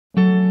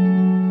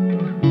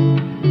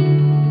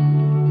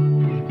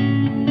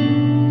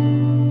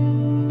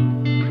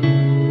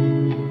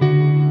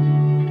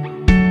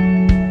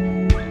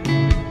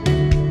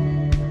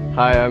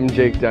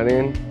Jake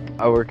Dunning.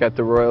 I work at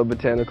the Royal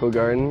Botanical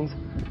Gardens.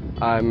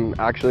 I'm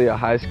actually a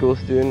high school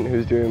student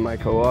who's doing my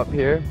co-op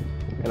here,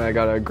 and I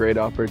got a great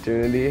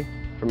opportunity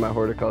from my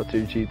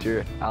horticulture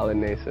teacher,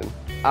 Alan Nason.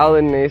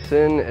 Alan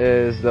Nason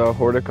is the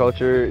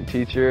horticulture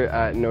teacher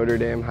at Notre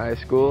Dame High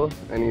School,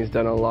 and he's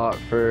done a lot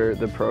for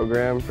the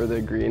program for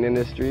the green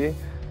industry.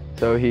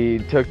 So he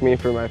took me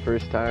for my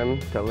first time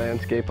to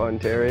Landscape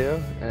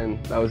Ontario,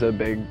 and that was a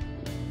big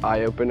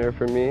eye-opener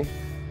for me.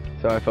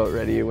 So I felt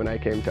ready when I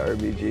came to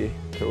RBG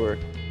to work.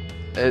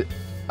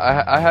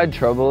 I had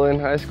trouble in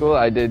high school.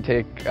 I did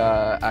take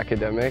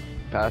academic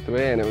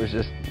pathway, and it was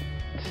just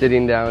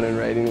sitting down and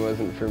writing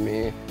wasn't for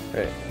me.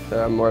 Right?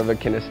 So I'm more of a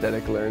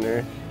kinesthetic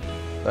learner.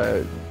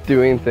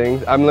 Doing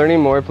things. I'm learning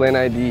more plant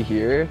ID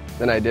here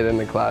than I did in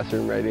the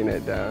classroom writing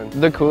it down.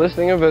 The coolest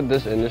thing about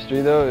this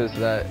industry though is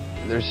that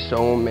there's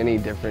so many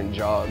different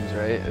jobs,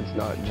 right? It's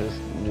not just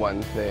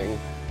one thing.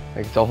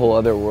 Like, it's a whole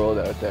other world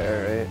out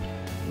there, right?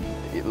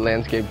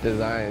 Landscape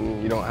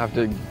design, you don't have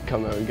to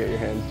come out and get your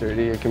hands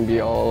dirty. It can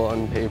be all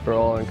on paper,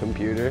 all on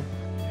computer.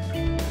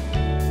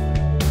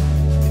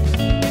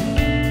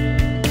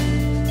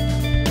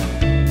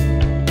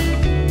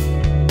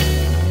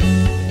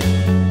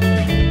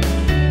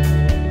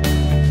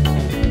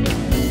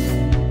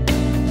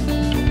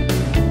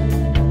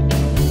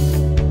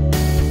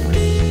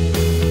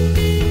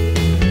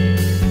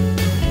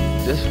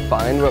 Just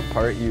find what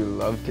part you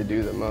love to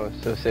do the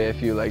most. So say if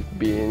you like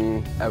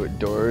being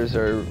outdoors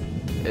or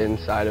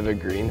inside of a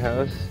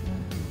greenhouse,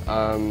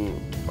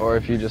 or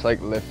if you just like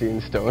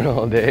lifting stone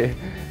all day,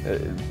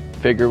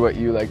 figure what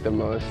you like the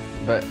most.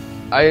 But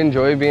I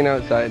enjoy being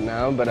outside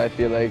now, but I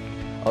feel like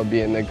I'll be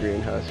in the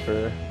greenhouse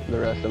for the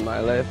rest of my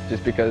life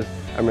just because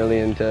I'm really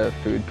into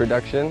food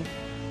production.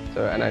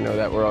 And I know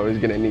that we're always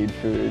gonna need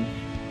food,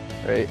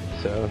 right?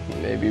 So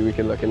maybe we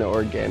could look into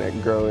organic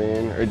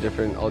growing or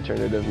different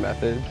alternative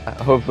methods.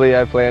 Hopefully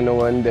I plan to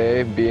one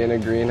day be in a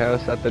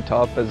greenhouse at the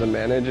top as a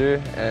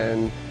manager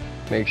and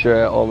make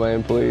sure all my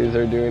employees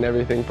are doing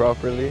everything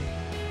properly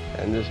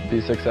and just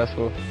be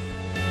successful.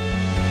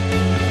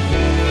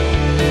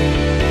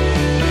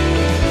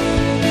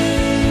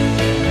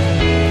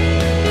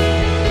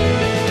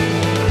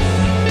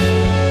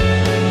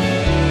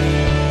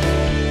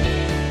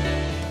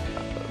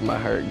 My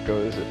heart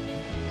goes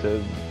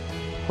to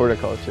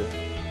horticulture.